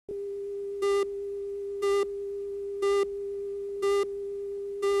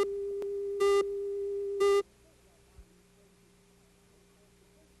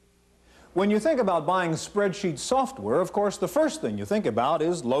When you think about buying spreadsheet software, of course, the first thing you think about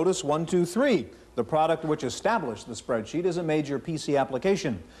is Lotus 123, the product which established the spreadsheet as a major PC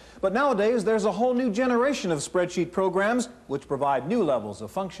application. But nowadays, there's a whole new generation of spreadsheet programs which provide new levels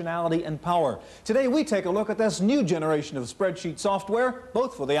of functionality and power. Today, we take a look at this new generation of spreadsheet software,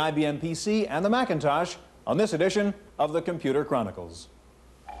 both for the IBM PC and the Macintosh, on this edition of the Computer Chronicles.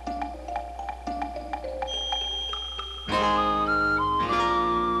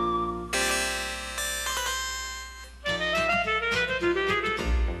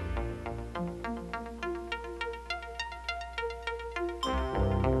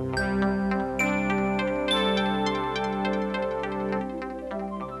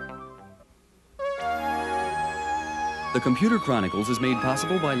 The Computer Chronicles is made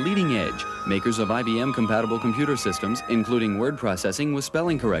possible by Leading Edge, makers of IBM-compatible computer systems, including word processing with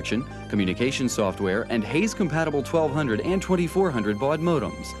spelling correction, communication software, and Hayes-compatible 1200 and 2400 baud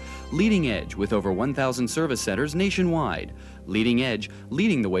modems. Leading Edge, with over 1,000 service centers nationwide. Leading Edge,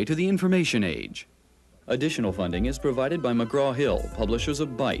 leading the way to the information age. Additional funding is provided by McGraw-Hill, publishers of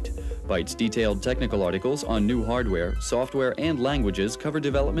Byte. Byte's detailed technical articles on new hardware, software, and languages cover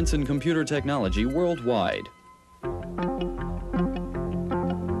developments in computer technology worldwide.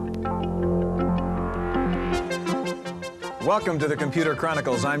 Welcome to the Computer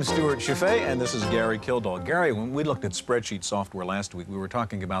Chronicles. I'm Stuart Chaffee, and this is Gary Kildall. Gary, when we looked at spreadsheet software last week, we were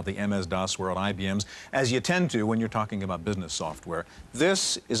talking about the MS-DOS world, IBM's, as you tend to when you're talking about business software.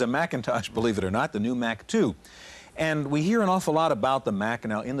 This is a Macintosh, believe it or not, the new Mac 2. And we hear an awful lot about the Mac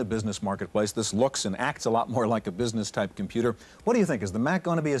now in the business marketplace. This looks and acts a lot more like a business-type computer. What do you think? Is the Mac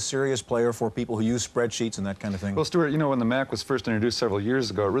going to be a serious player for people who use spreadsheets and that kind of thing? Well, Stuart, you know, when the Mac was first introduced several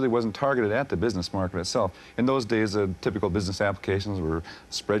years ago, it really wasn't targeted at the business market itself. In those days, typical business applications were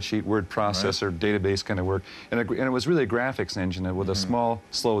spreadsheet, word processor, database kind of work, and it was really a graphics engine with a small,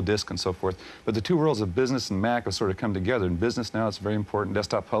 slow disk and so forth. But the two worlds of business and Mac have sort of come together. In business now, it's very important.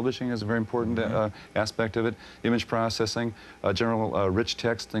 Desktop publishing is a very important aspect of it. Image processing, general rich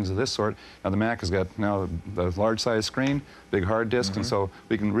text, things of this sort. Now the Mac has got now a large size screen, big hard disk, and so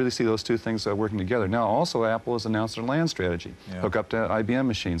we can really see those two things working together. Now also Apple has announced their LAN strategy, hook up to IBM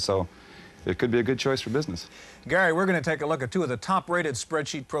machines, so it could be a good choice for business. Gary, we're going to take a look at two of the top-rated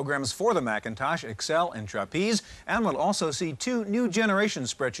spreadsheet programs for the Macintosh, Excel and Trapeze, and we'll also see two new generation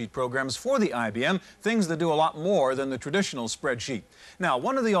spreadsheet programs for the IBM, things that do a lot more than the traditional spreadsheet. Now,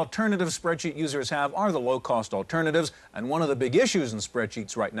 one of the alternative spreadsheet users have are the low-cost alternatives, and one of the big issues in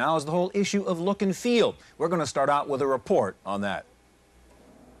spreadsheets right now is the whole issue of look and feel. We're going to start out with a report on that.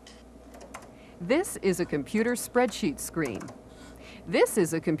 This is a computer spreadsheet screen. This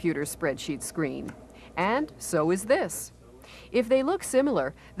is a computer spreadsheet screen, and so is this. If they look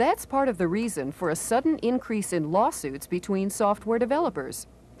similar, that's part of the reason for a sudden increase in lawsuits between software developers.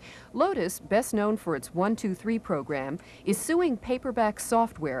 Lotus, best known for its 123 program, is suing Paperback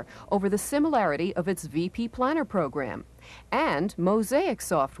Software over the similarity of its VP Planner program, and Mosaic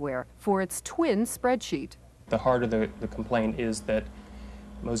Software for its twin spreadsheet. The heart of the complaint is that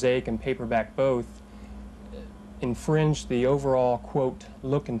Mosaic and Paperback both infringe the overall, quote,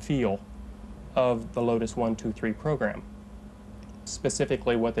 look and feel of the Lotus 123 program.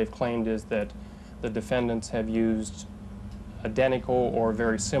 Specifically, what they've claimed is that the defendants have used identical or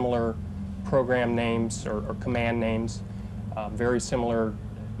very similar program names or command names, very similar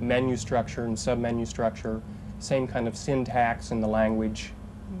menu structure and submenu structure, same kind of syntax in the language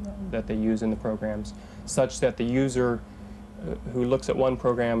that they use in the programs, such that the user who looks at one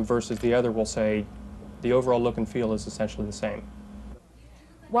program versus the other will say, the overall look and feel is essentially the same.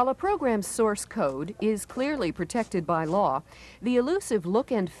 While a program's source code is clearly protected by law, the elusive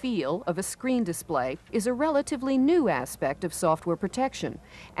look and feel of a screen display is a relatively new aspect of software protection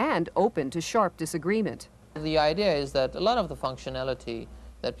and open to sharp disagreement. The idea is that a lot of the functionality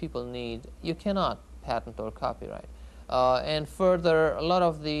that people need, you cannot patent or copyright. And further, a lot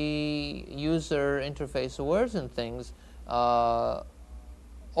of the user interface words and things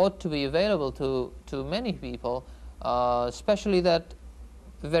ought to be available to many people, especially that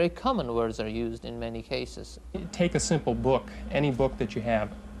very common words are used in many cases. Take a simple book, any book that you have.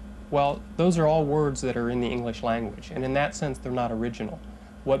 Well, those are all words that are in the English language, and in that sense they're not original.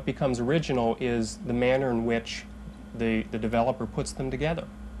 What becomes original is the manner in which the developer puts them together,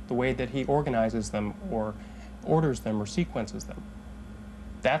 the way that he organizes them or orders them or sequences them.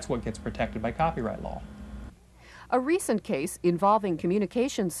 That's what gets protected by copyright law. A recent case involving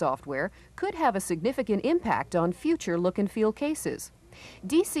communication software could have a significant impact on future look and feel cases.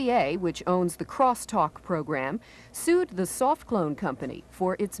 DCA, which owns the Crosstalk program, sued the SoftClone company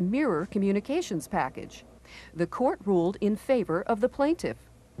for its mirror communications package. The court ruled in favor of the plaintiff.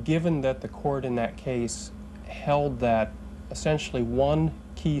 Given that the court in that case held that essentially one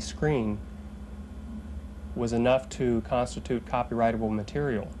key screen was enough to constitute copyrightable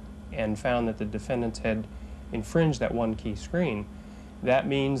material and found that the defendants had infringed that one key screen, that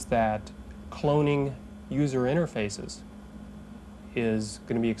means that cloning user interfaces is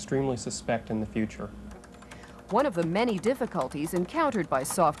going to be extremely suspect in the future. One of the many difficulties encountered by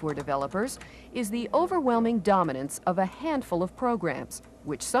software developers is the overwhelming dominance of a handful of programs,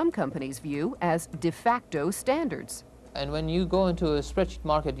 which some companies view as de facto standards. And when you go into a spreadsheet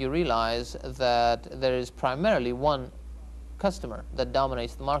market, you realize that there is primarily one customer that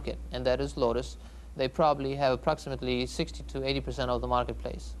dominates the market, and that is Lotus. They probably have approximately 60 to 80% of the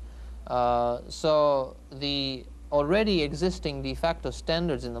marketplace. So the already existing de facto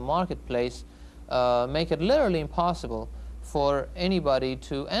standards in the marketplace make it literally impossible for anybody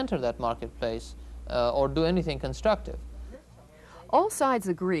to enter that marketplace or do anything constructive. All sides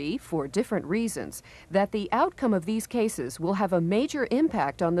agree, for different reasons, that the outcome of these cases will have a major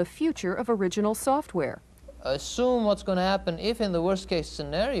impact on the future of original software. Assume what's going to happen if, in the worst case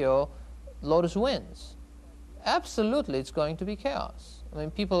scenario, Lotus wins. Absolutely, it's going to be chaos. I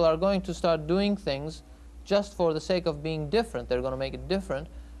mean, people are going to start doing things just for the sake of being different. They're going to make it different,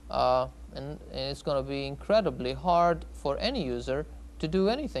 and it's going to be incredibly hard for any user to do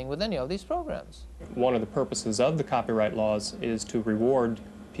anything with any of these programs. One of the purposes of the copyright laws is to reward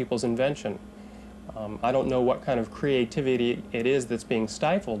people's invention. I don't know what kind of creativity it is that's being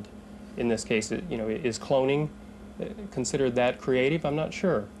stifled in this case. Is cloning considered that creative? I'm not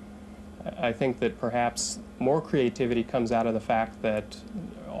sure. I think that perhaps more creativity comes out of the fact that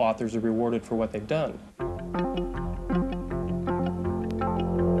authors are rewarded for what they've done.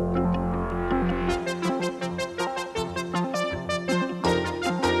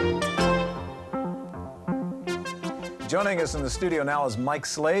 Joining us in the studio now is Mike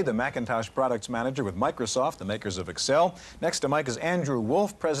Slade, the Macintosh Products Manager with Microsoft, the makers of Excel. Next to Mike is Andrew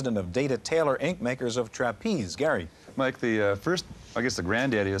Wulf, President of Data Tailor, Inc., makers of Trapeze. Gary. Mike, the first, I guess the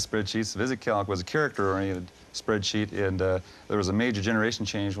granddaddy of spreadsheets, VisitCalc, was a character-oriented spreadsheet, and there was a major generation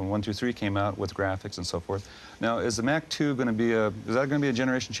change when 1.2.3 came out with graphics and so forth. Now, is the Mac 2 going to be is that going to be a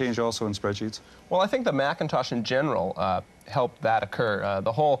generation change also in spreadsheets? Well, I think the Macintosh in general helped that occur.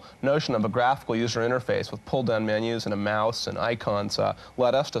 The whole notion of a graphical user interface with pull-down menus and a mouse and icons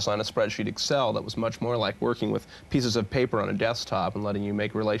led us to design a spreadsheet Excel that was much more like working with pieces of paper on a desktop and letting you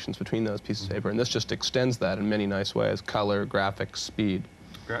make relations between those pieces of paper. And this just extends that in many nice ways: color, graphics, speed.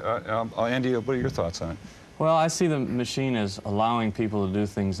 Andy, what are your thoughts on it? Well, I see the machine as allowing people to do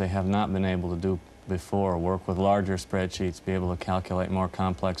things they have not been able to do before, work with larger spreadsheets, be able to calculate more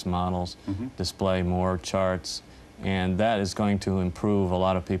complex models, display more charts, and that is going to improve a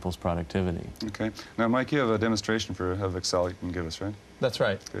lot of people's productivity. Okay. Now, Mike, you have a demonstration of Excel you can give us, right? That's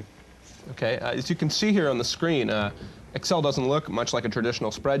right. Good. Okay. As you can see here on the screen, Excel doesn't look much like a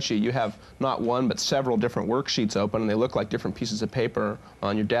traditional spreadsheet. You have not one but several different worksheets open, and they look like different pieces of paper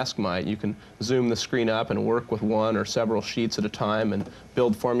on your desk might. You can zoom the screen up and work with one or several sheets at a time and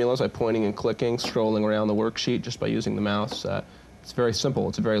build formulas by pointing and clicking, scrolling around the worksheet just by using the mouse. It's very simple.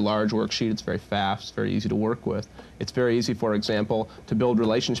 It's a very large worksheet. It's very fast. It's very easy to work with. It's very easy, for example, to build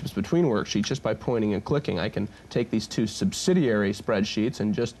relationships between worksheets just by pointing and clicking. I can take these two subsidiary spreadsheets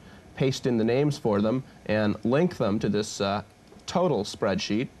and just paste in the names for them and link them to this total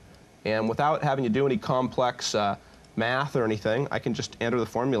spreadsheet. And without having to do any complex math or anything, I can just enter the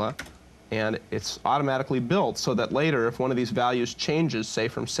formula, and it's automatically built so that later, if one of these values changes, say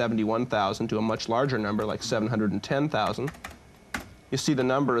from 71,000 to a much larger number like 710,000, you see the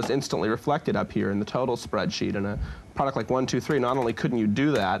number is instantly reflected up here in the total spreadsheet. And a product like 1.2.3, not only couldn't you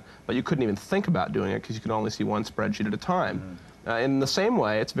do that, but you couldn't even think about doing it because you could only see one spreadsheet at a time. In the same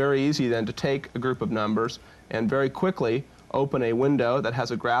way, it's very easy then to take a group of numbers and very quickly open a window that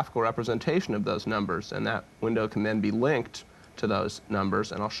has a graphical representation of those numbers, and that window can then be linked to those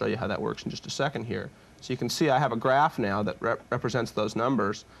numbers, and I'll show you how that works in just a second here. So you can see I have a graph now that represents those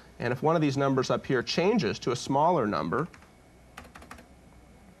numbers, and if one of these numbers up here changes to a smaller number,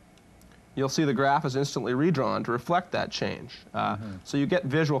 you'll see the graph is instantly redrawn to reflect that change. So you get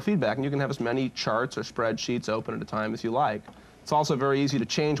visual feedback, and you can have as many charts or spreadsheets open at a time as you like. It's also very easy to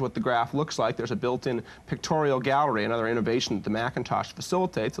change what the graph looks like. There's a built-in pictorial gallery, another innovation that the Macintosh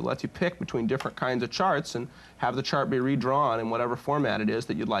facilitates. It lets you pick between different kinds of charts and have the chart be redrawn in whatever format it is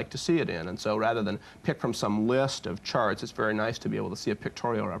that you'd like to see it in. And so rather than pick from some list of charts, it's very nice to be able to see a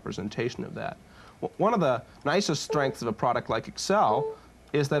pictorial representation of that. One of the nicest strengths of a product like Excel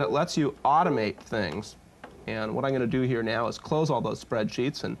is that it lets you automate things. And what I'm going to do here now is close all those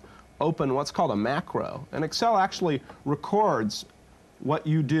spreadsheets and open what's called a macro. And Excel actually records what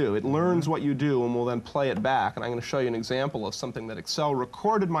you do. It learns what you do and will then play it back. And I'm going to show you an example of something that Excel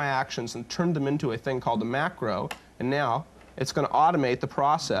recorded my actions and turned them into a thing called a macro. And now it's going to automate the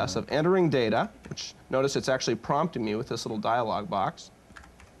process of entering data, which notice it's actually prompting me with this little dialog box,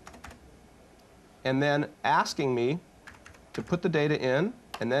 and then asking me to put the data in,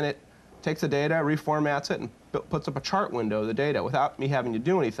 and then it takes the data, reformats it, and puts up a chart window of the data without me having to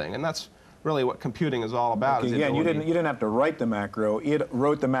do anything. And that's really what computing is all about. Okay, yeah, and you didn't have to write the macro. It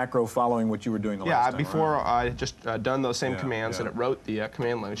wrote the macro following what you were doing the last time. Yeah, before I just done those same commands, and it wrote the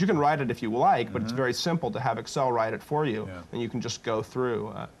command language. You can write it if you like, but it's very simple to have Excel write it for you, and you can just go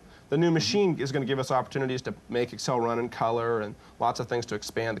through. The new machine is going to give us opportunities to make Excel run in color and lots of things to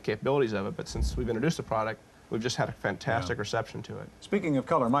expand the capabilities of it, but since we've introduced the product, we've just had a fantastic reception to it. Speaking of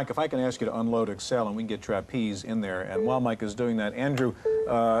color, Mike, if I can ask you to unload Excel and we can get Trapeze in there. And while Mike is doing that, Andrew,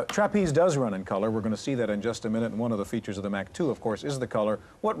 Trapeze does run in color. We're going to see that in just a minute. And one of the features of the Mac 2, of course, is the color.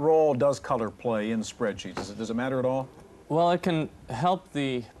 What role does color play in spreadsheets? Does it matter at all? Well, it can help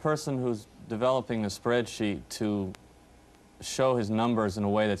the person who's developing a spreadsheet to show his numbers in a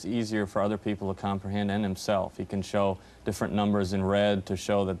way that's easier for other people to comprehend and himself. He can show different numbers in red to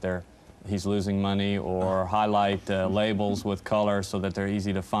show that he's losing money, or highlight labels with color so that they're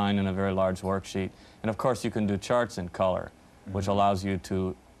easy to find in a very large worksheet. And of course you can do charts in color, which allows you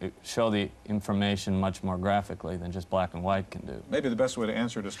to show the information much more graphically than just black and white can do. Maybe the best way to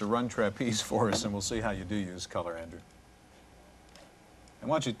answer it is to run Trapeze for us, and we'll see how you do use color, Andrew. And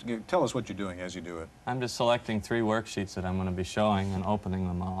why don't you tell us what you're doing as you do it? I'm just selecting 3 worksheets that I'm going to be showing and opening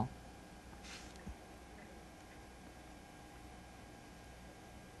them all.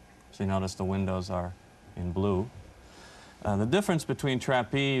 So you notice the windows are in blue. The difference between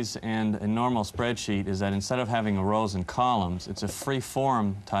Trapeze and a normal spreadsheet is that instead of having rows and columns, it's a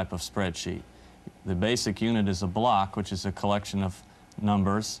free-form type of spreadsheet. The basic unit is a block, which is a collection of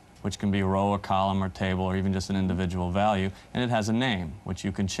numbers, which can be a row, a column, or table, or even just an individual value, and it has a name, which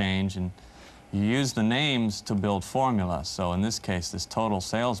you can change, and you use the names to build formulas. So in this case, this total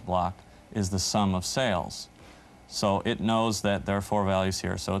sales block is the sum of sales. So it knows that there are 4 values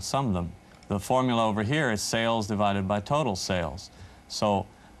here, so it summed them. The formula over here is sales divided by total sales. So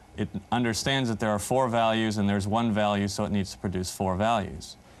it understands that there are 4 values and there's 1 value, so it needs to produce 4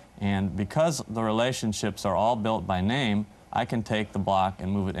 values. And because the relationships are all built by name, I can take the block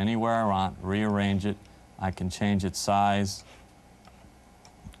and move it anywhere I want, rearrange it. I can change its size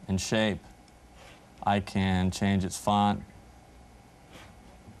and shape. I can change its font.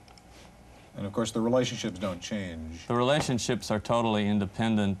 And of course, the relationships don't change. The relationships are totally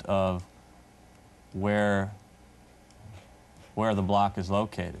independent of where the block is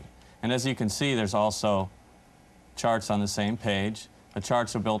located. And as you can see, there's also charts on the same page. The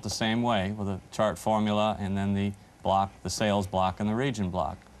charts are built the same way, with a chart formula and then the block, the sales block and the region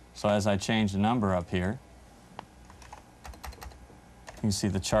block. So as I change the number up here, you can see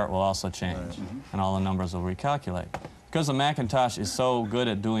the chart will also change, and all the numbers will recalculate. Because the Macintosh is so good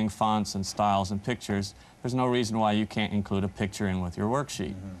at doing fonts and styles and pictures, there's no reason why you can't include a picture in with your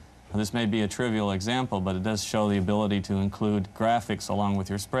worksheet. Now, this may be a trivial example, but it does show the ability to include graphics along with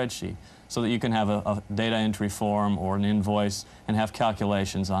your spreadsheet, so that you can have a data entry form or an invoice and have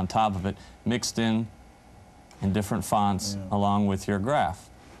calculations on top of it, mixed in different fonts along with your graph.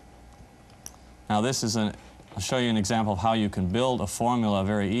 Now this is I'll show you an example of how you can build a formula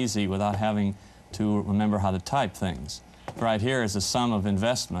very easy without having to remember how to type things. Right here is the sum of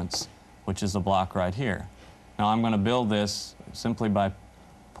investments, which is the block right here. Now I'm going to build this simply by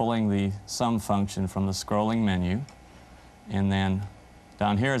pulling the sum function from the scrolling menu, and then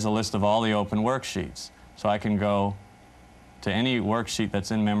down here is a list of all the open worksheets. So I can go to any worksheet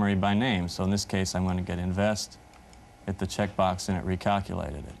that's in memory by name. So in this case, I'm going to get invest, hit the checkbox, and it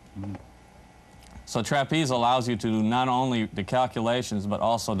recalculated it. So Trapeze allows you to do not only the calculations, but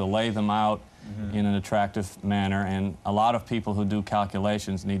also to lay them out in an attractive manner. And a lot of people who do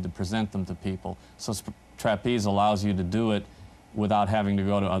calculations need to present them to people. So Trapeze allows you to do it without having to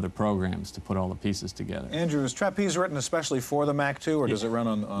go to other programs to put all the pieces together. Andrew, is Trapeze written especially for the Mac 2, or does it run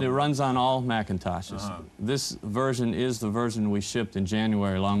on... It runs on all Macintoshes. This version is the version we shipped in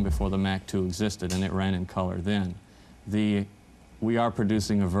January, long before the Mac 2 existed, and it ran in color then. We are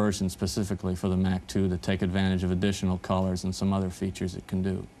producing a version specifically for the Mac 2 to take advantage of additional colors and some other features it can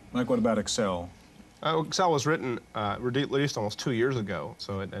do. Mike, what about Excel? Excel was written, released almost 2 years ago,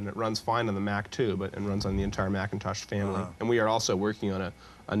 so and it runs fine on the Mac too, but it runs on the entire Macintosh family. And we are also working on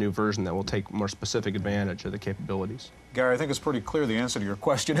a new version that will take more specific advantage of the capabilities. Gary, I think it's pretty clear the answer to your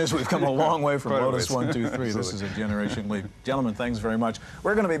question is we've come a long way from Lotus 1, 2, 3. This is a generation leap. Gentlemen, thanks very much.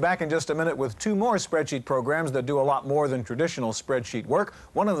 We're going to be back in just a minute with 2 more spreadsheet programs that do a lot more than traditional spreadsheet work.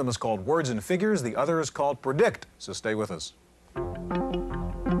 One of them is called Words and Figures. The other is called Predict. So stay with us.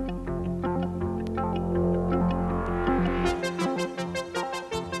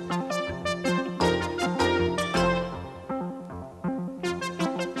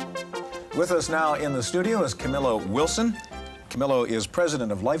 With us now in the studio is Camilo Wilson. Camilo is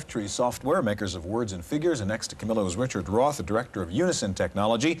president of LifeTree Software, makers of Words and Figures, and next to Camilo is Richard Roth, the director of Unison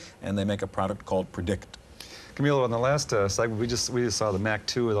Technology, and they make a product called Predict. Camilo, in the last segment, we just saw the Mac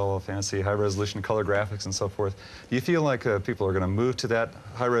 2 with all the fancy high-resolution color graphics and so forth. Do you feel like people are going to move to that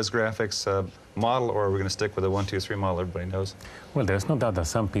high-res graphics model, or are we going to stick with the 1, 2, 3 model everybody knows? Well, there's no doubt that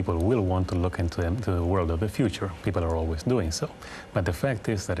some people will want to look into the world of the future. People are always doing so. But the fact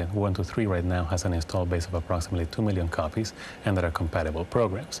is that 1, 2, 3 right now has an install base of approximately 2 million copies, and there are compatible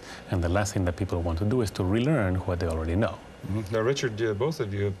programs. And the last thing that people want to do is to relearn what they already know. Now, Richard, both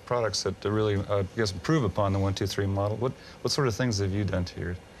of you have products that really, I guess, improve upon the 1, 2, 3 model. What sort of things have you done to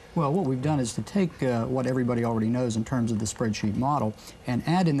yours? Well, what we've done is to take what everybody already knows in terms of the spreadsheet model and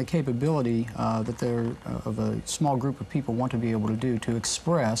add in the capability that of a small group of people want to be able to do to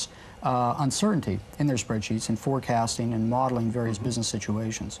express uncertainty in their spreadsheets and forecasting and modeling various business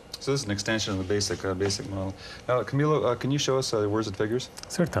situations. So this is an extension of the basic model. Now, Camilo, can you show us Words and Figures?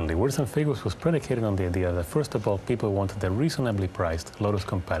 Certainly. Words and Figures was predicated on the idea that, first of all, people wanted a reasonably priced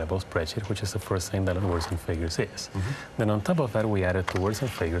Lotus-compatible spreadsheet, which is the first thing that Words and Figures is. Then on top of that, we added to Words and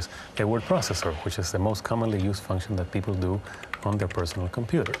Figures a word processor, which is the most commonly used function that people do on their personal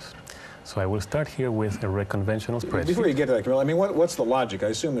computers. So I will start here with a conventional spreadsheet. Before you get to that, Camilo, I mean, what's the logic? I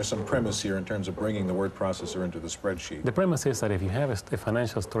assume there's some premise here in terms of bringing the word processor into the spreadsheet. The premise is that if you have a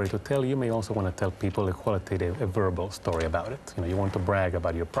financial story to tell, you may also want to tell people a qualitative, a verbal story about it. You want to brag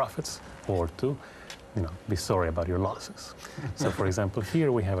about your profits or to, be sorry about your losses. So, for example,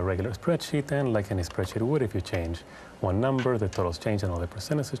 here we have a regular spreadsheet, and like any spreadsheet would, if you change one number, the totals change and all the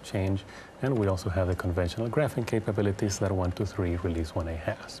percentages change. And we also have the conventional graphing capabilities that 1, 2, 3 Release 1A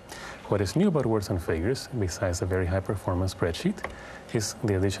has. What is new about Words and Figures, besides a very high-performance spreadsheet, is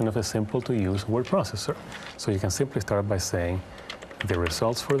the addition of a simple-to-use word processor. So you can simply start by saying the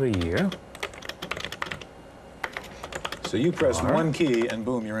results for the year. So you press one key and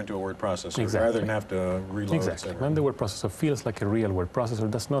boom, you're into a word processor, exactly, rather than have to reload, exactly. And the word processor feels like a real word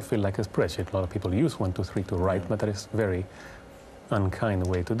processor, does not feel like a spreadsheet. A lot of people use 1, 2, 3 to write, but that is very unkind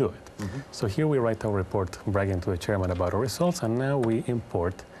way to do it. So here we write our report bragging to the chairman about our results, and now we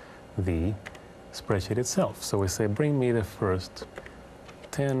import the spreadsheet itself. So we say, bring me the first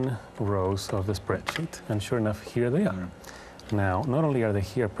 10 rows of the spreadsheet, and sure enough, here they are. Now, not only are they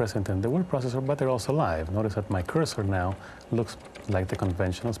here present in the word processor, but they're also live. Notice that my cursor now looks like the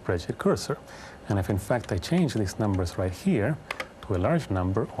conventional spreadsheet cursor. And if in fact I change these numbers right here to a large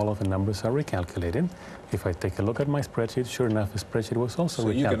number, all of the numbers are recalculated. If I take a look at my spreadsheet, sure enough, the spreadsheet was also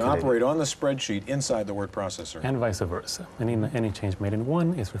recalculated. So you can operate on the spreadsheet inside the word processor. And vice versa. And any change made in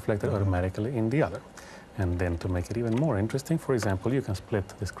one is reflected automatically in the other. And then to make it even more interesting, for example, you can split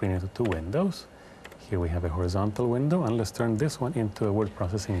the screen into 2 windows. Here we have a horizontal window, and let's turn this one into a word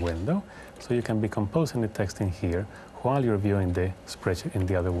processing window. So you can be composing the text in here while you're viewing the spreadsheet in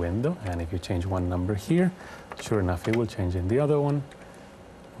the other window. And if you change one number here, sure enough, it will change in the other one.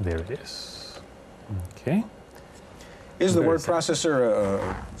 There it is. Okay. Is the word processor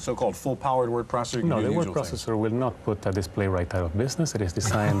a so-called full-powered word processor? No, the word processor will not put a display right out of business. It is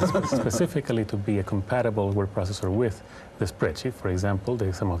designed specifically to be a compatible word processor with the spreadsheet. For example,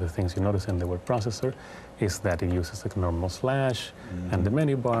 some of the things you notice in the word processor is that it uses the normal slash and the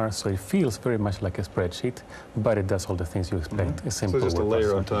menu bar, so it feels very much like a spreadsheet, but it does all the things you expect a simple word processor. So just a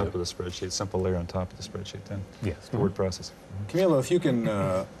layer on top of the spreadsheet, simple layer on top of the spreadsheet then? Yes. The word processor. Camilo, if you can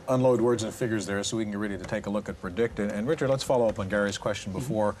unload Words and Figures there so we can get ready to take a look at Predict. And Richard, let's follow up on Gary's question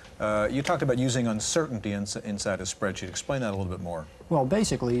before. You talked about using uncertainty inside a spreadsheet. Explain that a little bit more. Well,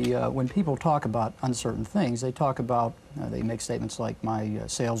 basically, when people talk about uncertain things, they talk about, they make statements like, my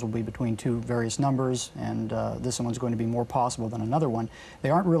sales will be between 2 various numbers, and this one's going to be more possible than another one. They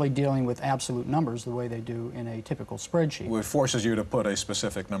aren't really dealing with absolute numbers the way they do in a typical spreadsheet. It forces you to put a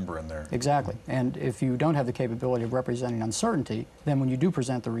specific number in there. Exactly. And if you don't have the capability of representing uncertainty, then when you do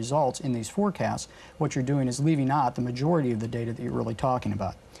present the results in these forecasts, what you're doing is leaving out the majority of the data that you're really talking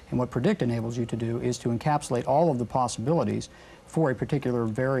about. And what Predict enables you to do is to encapsulate all of the possibilities for a particular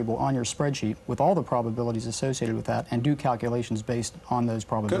variable on your spreadsheet with all the probabilities associated with that and do calculations based on those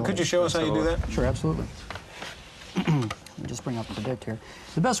probabilities. Could you show us how you do that? Sure, absolutely. Let me just bring up Predict here.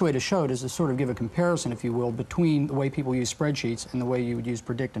 The best way to show it is to sort of give a comparison, if you will, between the way people use spreadsheets and the way you would use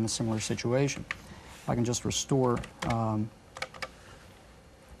Predict in a similar situation. If I can just restore a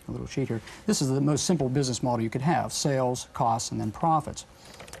little sheet here. This is the most simple business model you could have: sales, costs, and then profits.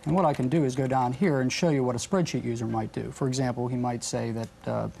 And what I can do is go down here and show you what a spreadsheet user might do. For example, he might say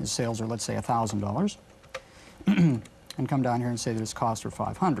that his sales are, let's say, $1,000, and come down here and say that his costs are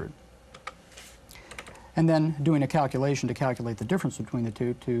 $500. And then doing a calculation to calculate the difference between the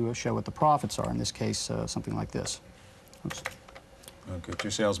two to show what the profits are. In this case, something like this. Oops. Okay,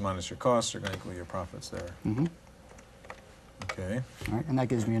 your sales minus your costs are going to equal your profits there. Mm-hmm. Okay. All right, and that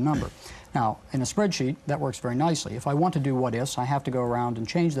gives me a number. Now, in a spreadsheet, that works very nicely. If I want to do what-ifs, I have to go around and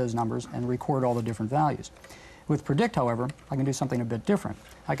change those numbers and record all the different values. With Predict, however, I can do something a bit different.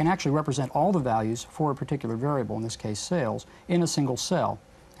 I can actually represent all the values for a particular variable, in this case sales, in a single cell.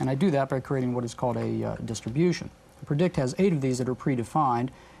 And I do that by creating what is called a distribution. Predict has 8 of these that are predefined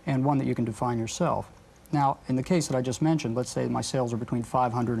and 1 that you can define yourself. Now, in the case that I just mentioned, let's say my sales are between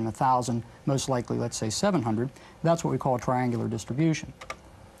 500 and 1,000, most likely, let's say 700. That's what we call a triangular distribution.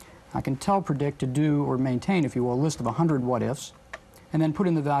 I can tell Predict to do or maintain, if you will, a list of 100 what-ifs, and then put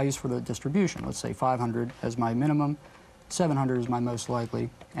in the values for the distribution. Let's say 500 as my minimum, 700 as my most likely,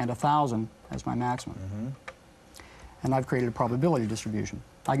 and 1,000 as my maximum. Mm-hmm. And I've created a probability distribution.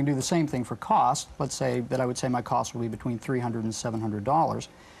 I can do the same thing for cost. Let's say that I would say my cost will be between $300 and $700.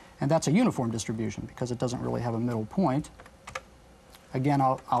 And that's a uniform distribution because it doesn't really have a middle point. Again,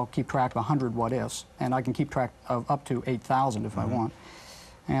 I'll keep track of 100 what-ifs, and I can keep track of up to 8,000 if I want.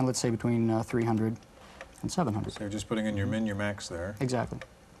 And let's say between 300 and 700. So you're just putting in your min, your max there. Exactly.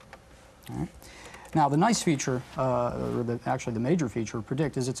 All right. Now, the nice feature, or actually the major feature of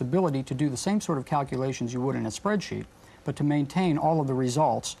Predict, is its ability to do the same sort of calculations you would in a spreadsheet, but to maintain all of the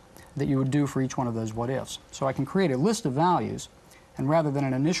results that you would do for each one of those what-ifs. So I can create a list of values, and rather than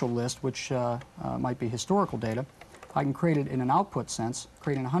an initial list, which might be historical data, I can create it in an output sense,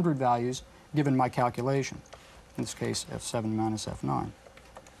 creating 100 values given my calculation. In this case, F7 minus F9.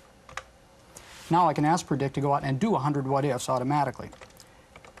 Now I can ask Predict to go out and do 100 what-ifs automatically,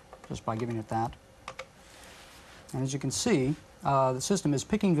 just by giving it that. And as you can see, the system is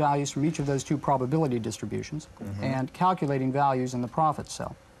picking values from each of those 2 probability distributions and calculating values in the profit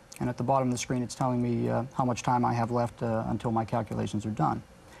cell. And at the bottom of the screen, it's telling me how much time I have left until my calculations are done.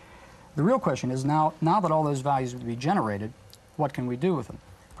 The real question is, now that all those values will be generated, what can we do with them?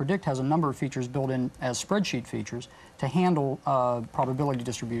 Predict has a number of features built in as spreadsheet features to handle probability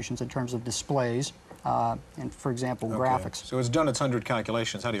distributions in terms of displays and, for example, graphics. So it's done its 100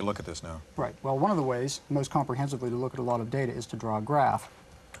 calculations. How do you look at this now? Right. Well, one of the ways, most comprehensively, to look at a lot of data is to draw a graph.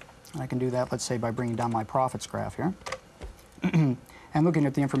 And I can do that, let's say, by bringing down my profits graph here. And looking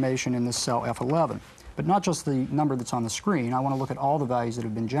at the information in this cell F11. But not just the number that's on the screen. I want to look at all the values that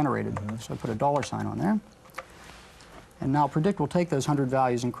have been generated. So I put a $sign on there. And now Predict will take those 100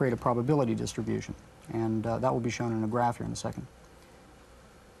 values and create a probability distribution. And that will be shown in a graph here in a second.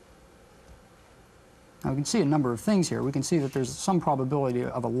 Now we can see a number of things here. We can see that there's some probability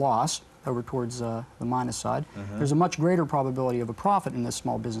of a loss over towards the minus side. There's a much greater probability of a profit in this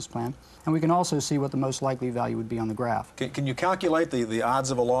small business plan. And we can also see what the most likely value would be on the graph. Can you calculate the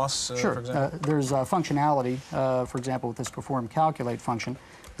odds of a loss, sure. For example? There's functionality, for example, with this perform calculate function,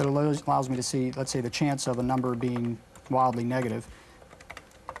 that allows me to see, let's say, the chance of a number being wildly negative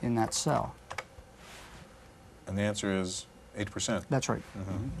in that cell. And the answer is 8%. That's right.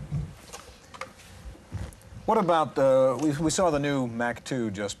 What about, we saw the new Mac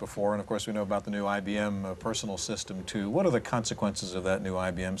 2 just before, and of course we know about the new IBM Personal System 2. What are the consequences of that new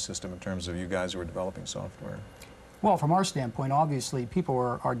IBM system in terms of you guys who are developing software? Well, from our standpoint, obviously, people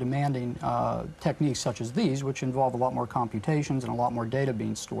are demanding techniques such as these, which involve a lot more computations and a lot more data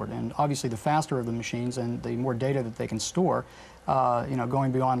being stored. And obviously, the faster of the machines and the more data that they can store, you know,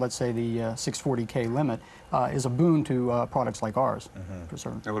 going beyond, let's say, the 640K limit, is a boon to products like ours, for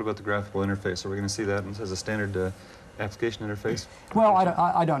certain. Now, what about the graphical interface? Are we going to see that as a standard application interface? Well,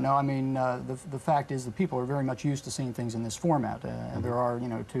 I don't know. I mean, the fact is that people are very much used to seeing things in this format. There are, you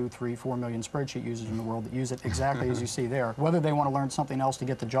know, 2, 3, 4 million spreadsheet users in the world that use it exactly as you see there. Whether they want to learn something else to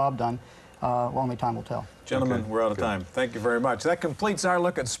get the job done, only time will tell. Gentlemen, we're out of time. Thank you very much. That completes our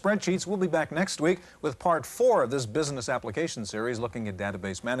look at spreadsheets. We'll be back next week with part 4 of this business application series looking at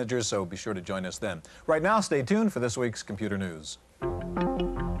database managers, so be sure to join us then. Right now, stay tuned for this week's Computer News.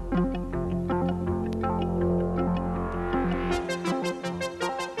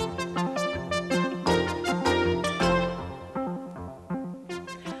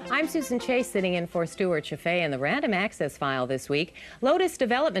 I'm Susan Chase, sitting in for Stuart Chaffee. In the Random Access File this week, Lotus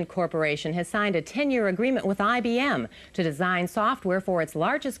Development Corporation has signed a 10-year agreement with IBM to design software for its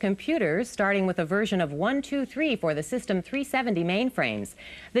largest computers, starting with a version of 1.2.3 for the System 370 mainframes.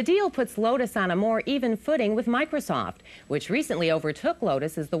 The deal puts Lotus on a more even footing with Microsoft, which recently overtook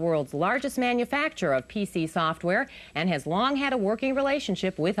Lotus as the world's largest manufacturer of PC software and has long had a working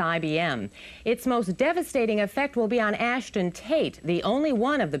relationship with IBM. Its most devastating effect will be on Ashton Tate, the only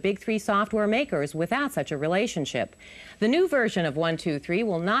one of the big three software makers without such a relationship. The new version of 1.2.3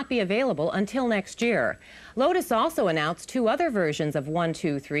 will not be available until next year. Lotus also announced 2 other versions of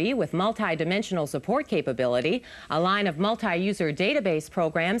 1.2.3 with multi-dimensional support capability, a line of multi-user database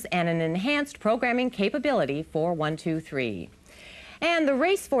programs, and an enhanced programming capability for 1.2.3. And the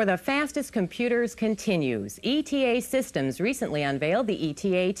race for the fastest computers continues. ETA Systems recently unveiled the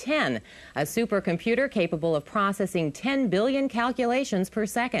ETA-10, a supercomputer capable of processing 10 billion calculations per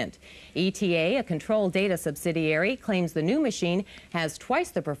second. ETA, a control data subsidiary, claims the new machine has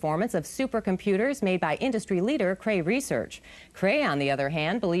twice the performance of supercomputers made by industry leader Cray Research. Cray, on the other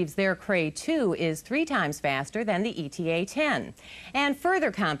hand, believes their Cray 2 is 3 times faster than the ETA-10. And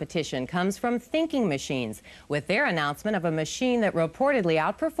further competition comes from Thinking Machines, with their announcement of a machine that reportedly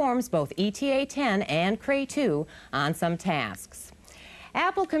outperforms both ETA-10 and Cray 2 on some tasks.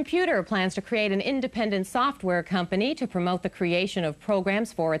 Apple Computer plans to create an independent software company to promote the creation of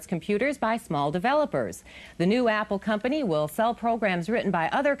programs for its computers by small developers. The new Apple company will sell programs written by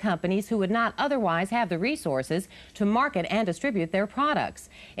other companies who would not otherwise have the resources to market and distribute their products.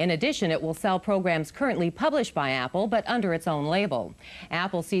 In addition, it will sell programs currently published by Apple, but under its own label.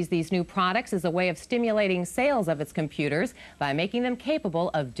 Apple sees these new products as a way of stimulating sales of its computers by making them capable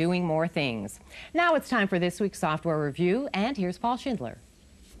of doing more things. Now it's time for this week's software review, and here's Paul Schindler.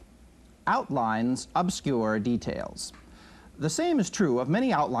 Outlines obscure details. The same is true of many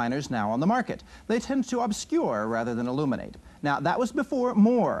outliners now on the market. They tend to obscure rather than illuminate. Now, that was before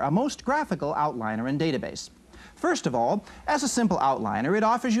More, a most graphical outliner and database. First of all, as a simple outliner, it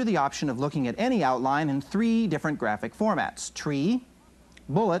offers you the option of looking at any outline in 3 different graphic formats: tree,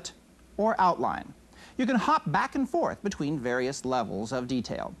 bullet, or outline. You can hop back and forth between various levels of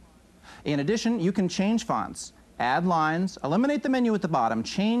detail. In addition, you can change fonts, add lines, eliminate the menu at the bottom,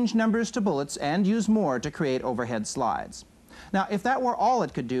 change numbers to bullets, and use More to create overhead slides. Now, if that were all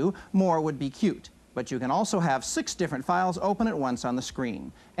it could do, More would be cute. But you can also have 6 different files open at once on the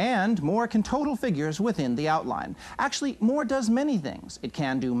screen. And More can total figures within the outline. Actually, More does many things. It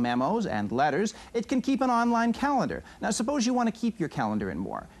can do memos and letters. It can keep an online calendar. Now, suppose you want to keep your calendar in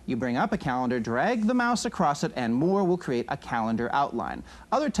More. You bring up a calendar, drag the mouse across it, and More will create a calendar outline.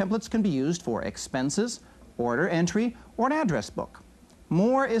 Other templates can be used for expenses, order entry, or an address book.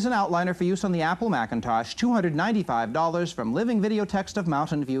 More is an outliner for use on the Apple Macintosh, $295 from Living Video Text of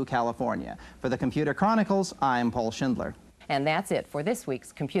Mountain View, California. For the Computer Chronicles, I'm Paul Schindler. And that's it for this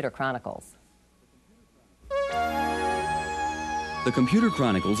week's Computer Chronicles. The Computer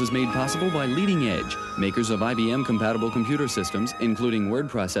Chronicles is made possible by Leading Edge, makers of IBM-compatible computer systems, including word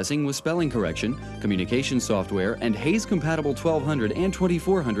processing with spelling correction, communication software, and Hayes-compatible 1200 and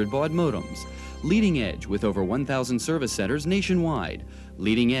 2400 baud modems. Leading Edge, with over 1,000 service centers nationwide.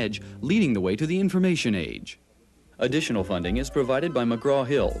 Leading Edge, leading the way to the information age. Additional funding is provided by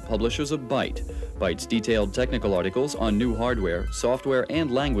McGraw-Hill, publishers of Byte. Byte's detailed technical articles on new hardware, software,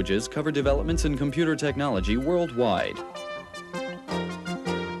 and languages cover developments in computer technology worldwide.